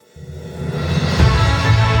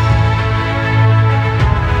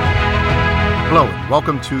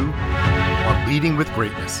Welcome to On Leading with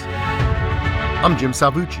Greatness. I'm Jim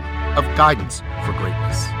Salvucci of Guidance for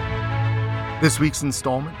Greatness. This week's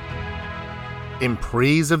installment, In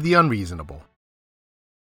Praise of the Unreasonable.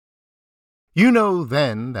 You know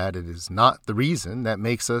then that it is not the reason that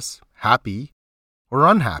makes us happy or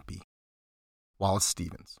unhappy. Wallace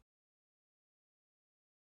Stevens.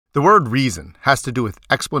 The word reason has to do with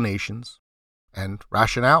explanations and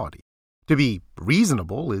rationality. To be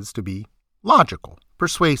reasonable is to be logical,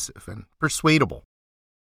 persuasive, and persuadable.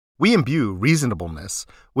 We imbue reasonableness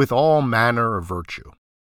with all manner of virtue.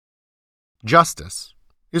 Justice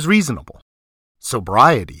is reasonable.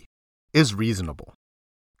 Sobriety is reasonable.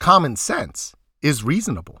 Common sense is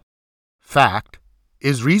reasonable. Fact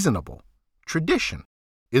is reasonable. Tradition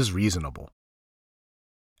is reasonable.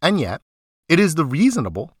 And yet, it is the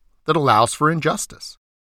reasonable that allows for injustice.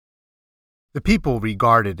 The people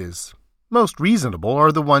regarded as most reasonable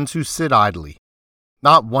are the ones who sit idly,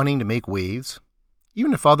 not wanting to make waves,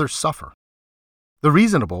 even if others suffer. The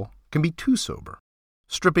reasonable can be too sober,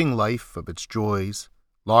 stripping life of its joys,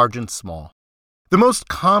 large and small. The most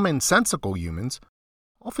commonsensical humans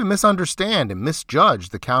often misunderstand and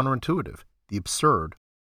misjudge the counterintuitive, the absurd,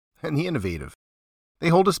 and the innovative. They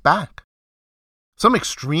hold us back. Some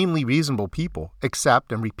extremely reasonable people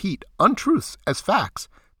accept and repeat untruths as facts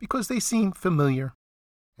because they seem familiar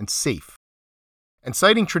and safe. And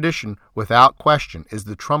citing tradition without question is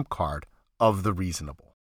the trump card of the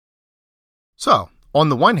reasonable. So, on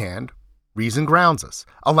the one hand, reason grounds us,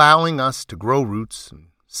 allowing us to grow roots and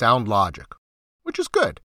sound logic, which is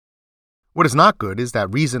good. What is not good is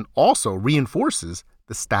that reason also reinforces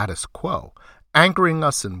the status quo, anchoring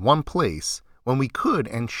us in one place when we could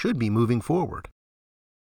and should be moving forward.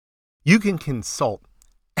 You can consult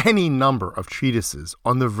any number of treatises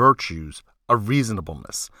on the virtues of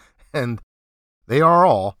reasonableness, and they are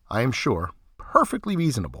all, I am sure, perfectly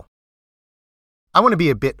reasonable. I want to be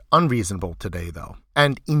a bit unreasonable today, though,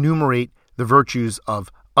 and enumerate the virtues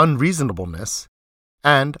of unreasonableness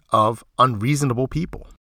and of unreasonable people.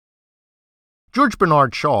 George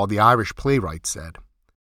Bernard Shaw, the Irish playwright, said,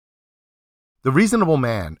 "The reasonable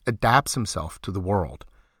man adapts himself to the world.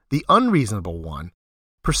 The unreasonable one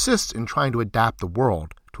persists in trying to adapt the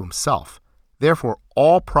world to himself. Therefore,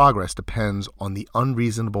 all progress depends on the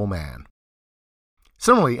unreasonable man."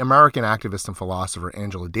 Similarly, American activist and philosopher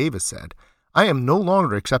Angela Davis said, "I am no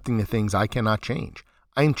longer accepting the things I cannot change.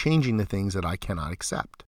 I am changing the things that I cannot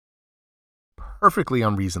accept." Perfectly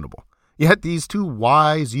unreasonable. Yet these two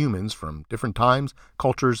wise humans from different times,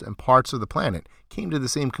 cultures, and parts of the planet came to the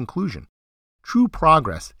same conclusion. True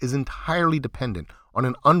progress is entirely dependent on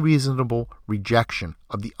an unreasonable rejection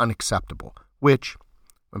of the unacceptable, which,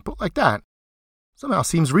 when put like that, somehow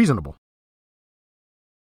seems reasonable.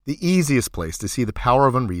 The easiest place to see the power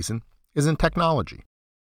of unreason is in technology.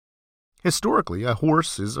 Historically, a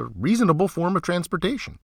horse is a reasonable form of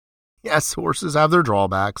transportation. Yes, horses have their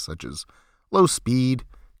drawbacks, such as low speed,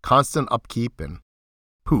 constant upkeep, and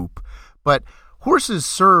poop, but horses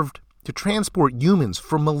served to transport humans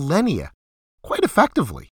for millennia quite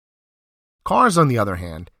effectively. Cars, on the other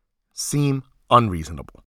hand, seem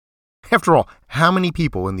unreasonable. After all, how many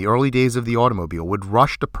people in the early days of the automobile would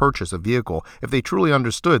rush to purchase a vehicle if they truly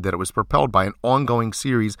understood that it was propelled by an ongoing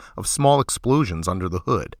series of small explosions under the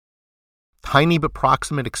hood? Tiny but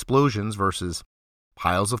proximate explosions versus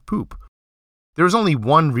piles of poop. There is only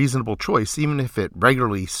one reasonable choice, even if it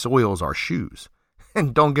regularly soils our shoes.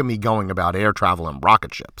 And don't get me going about air travel and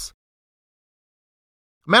rocket ships.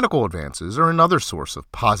 Medical advances are another source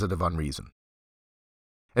of positive unreason.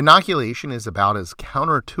 Inoculation is about as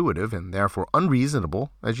counterintuitive and therefore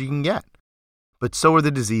unreasonable as you can get. But so are the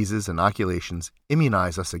diseases inoculations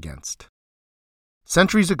immunize us against.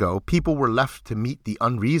 Centuries ago, people were left to meet the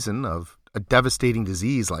unreason of a devastating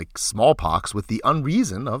disease like smallpox with the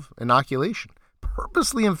unreason of inoculation,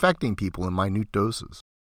 purposely infecting people in minute doses.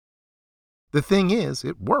 The thing is,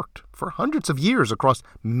 it worked for hundreds of years across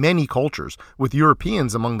many cultures, with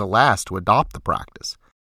Europeans among the last to adopt the practice.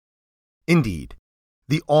 Indeed,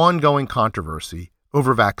 the ongoing controversy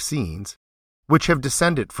over vaccines, which have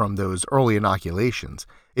descended from those early inoculations,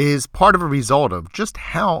 is part of a result of just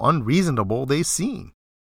how unreasonable they seem.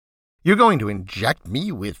 You're going to inject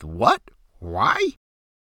me with what? Why?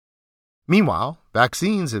 Meanwhile,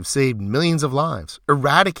 vaccines have saved millions of lives,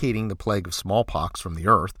 eradicating the plague of smallpox from the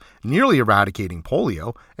earth, nearly eradicating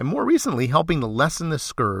polio, and more recently helping to lessen the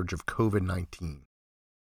scourge of COVID-19.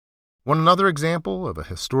 Want another example of a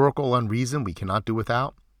historical unreason we cannot do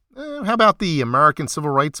without? How about the American Civil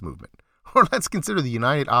Rights Movement? Or let's consider the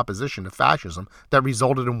united opposition to fascism that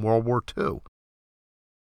resulted in World War II.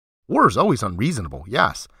 War is always unreasonable,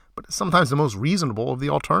 yes, but is sometimes the most reasonable of the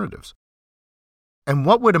alternatives. And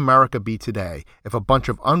what would America be today if a bunch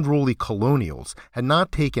of unruly colonials had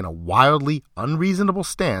not taken a wildly unreasonable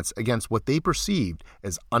stance against what they perceived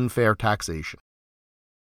as unfair taxation?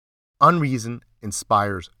 Unreason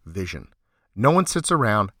inspires vision. No one sits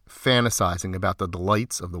around fantasizing about the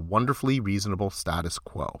delights of the wonderfully reasonable status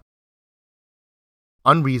quo.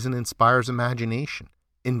 Unreason inspires imagination,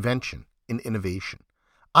 invention, and innovation.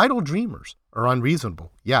 Idle dreamers are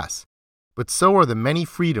unreasonable, yes, but so are the many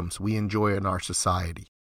freedoms we enjoy in our society.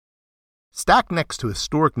 Stacked next to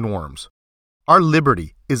historic norms, our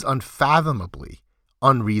liberty is unfathomably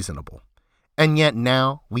unreasonable, and yet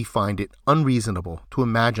now we find it unreasonable to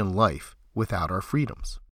imagine life without our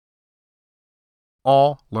freedoms.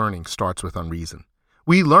 All learning starts with unreason.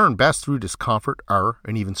 We learn best through discomfort, error,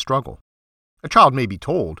 and even struggle. A child may be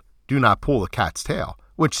told, "Do not pull a cat's tail,"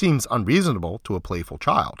 which seems unreasonable to a playful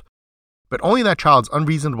child. But only that child's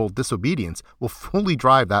unreasonable disobedience will fully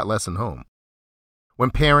drive that lesson home.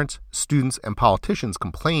 When parents, students, and politicians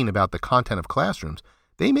complain about the content of classrooms,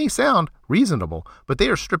 they may sound reasonable, but they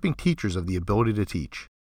are stripping teachers of the ability to teach.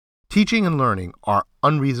 Teaching and learning are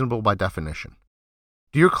unreasonable by definition.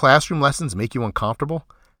 Do your classroom lessons make you uncomfortable?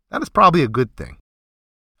 That is probably a good thing.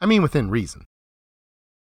 I mean, within reason.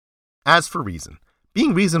 As for reason,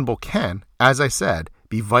 being reasonable can, as I said,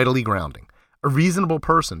 be vitally grounding. A reasonable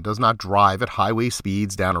person does not drive at highway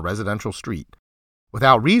speeds down a residential street.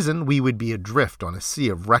 Without reason, we would be adrift on a sea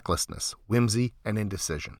of recklessness, whimsy, and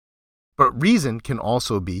indecision. But reason can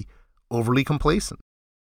also be overly complacent.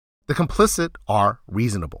 The complicit are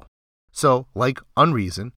reasonable. So, like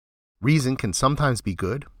unreason, reason can sometimes be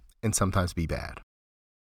good and sometimes be bad.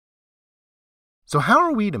 So how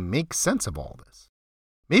are we to make sense of all this?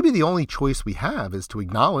 Maybe the only choice we have is to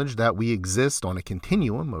acknowledge that we exist on a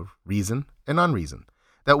continuum of reason and unreason,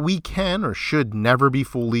 that we can or should never be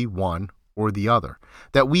fully one or the other,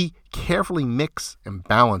 that we carefully mix and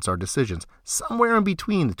balance our decisions somewhere in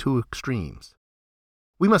between the two extremes.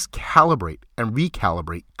 We must calibrate and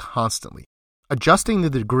recalibrate constantly, adjusting the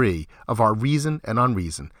degree of our reason and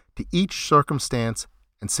unreason to each circumstance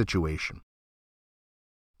and situation.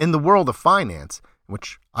 In the world of finance, in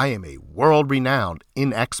which I am a world-renowned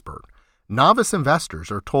inexpert, novice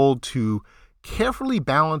investors are told to carefully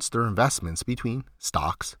balance their investments between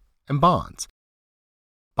stocks and bonds.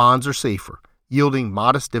 Bonds are safer, yielding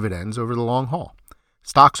modest dividends over the long haul.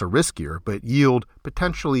 Stocks are riskier, but yield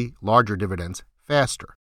potentially larger dividends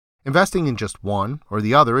faster. Investing in just one or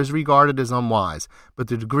the other is regarded as unwise, but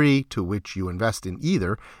the degree to which you invest in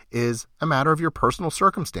either is a matter of your personal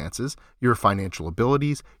circumstances, your financial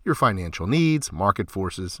abilities, your financial needs, market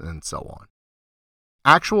forces, and so on.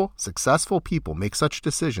 Actual, successful people make such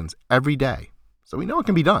decisions every day, so we know it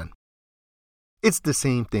can be done. It's the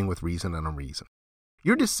same thing with reason and unreason.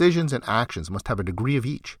 Your decisions and actions must have a degree of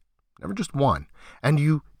each, never just one, and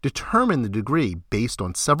you determine the degree based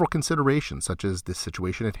on several considerations such as the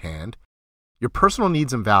situation at hand, your personal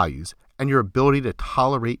needs and values, and your ability to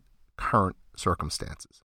tolerate current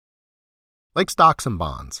circumstances. Like stocks and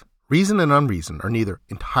bonds, reason and unreason are neither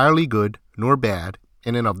entirely good nor bad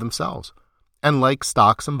in and of themselves. And like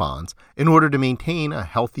stocks and bonds, in order to maintain a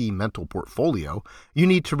healthy mental portfolio, you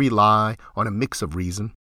need to rely on a mix of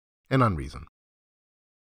reason and unreason.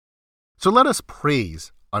 So let us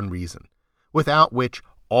praise unreason, without which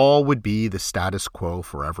all would be the status quo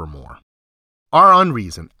forevermore. Our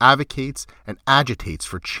unreason advocates and agitates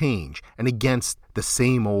for change and against the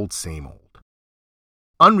same old, same old.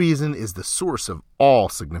 Unreason is the source of all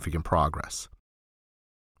significant progress.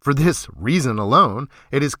 For this reason alone,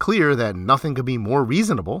 it is clear that nothing could be more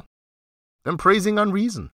reasonable than praising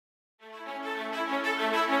unreason.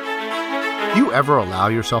 Do you ever allow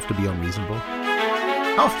yourself to be unreasonable?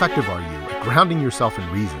 How effective are you at grounding yourself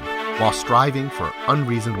in reason while striving for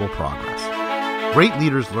unreasonable progress? Great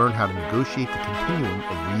leaders learn how to negotiate the continuum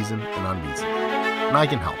of reason and unreason, and I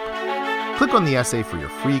can help. Click on the essay for your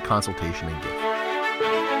free consultation and gift.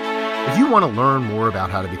 If you want to learn more about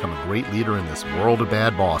how to become a great leader in this world of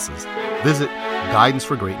bad bosses, visit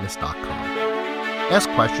guidanceforgreatness.com. Ask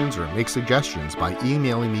questions or make suggestions by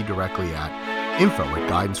emailing me directly at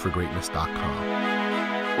info@guidanceforgreatness.com.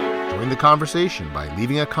 Join the conversation by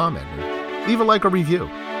leaving a comment and leave a like or review.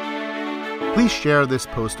 Please share this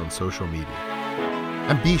post on social media.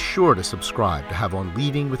 And be sure to subscribe to have On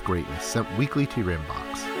Leading with Greatness sent weekly to your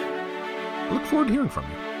inbox. I look forward to hearing from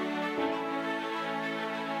you.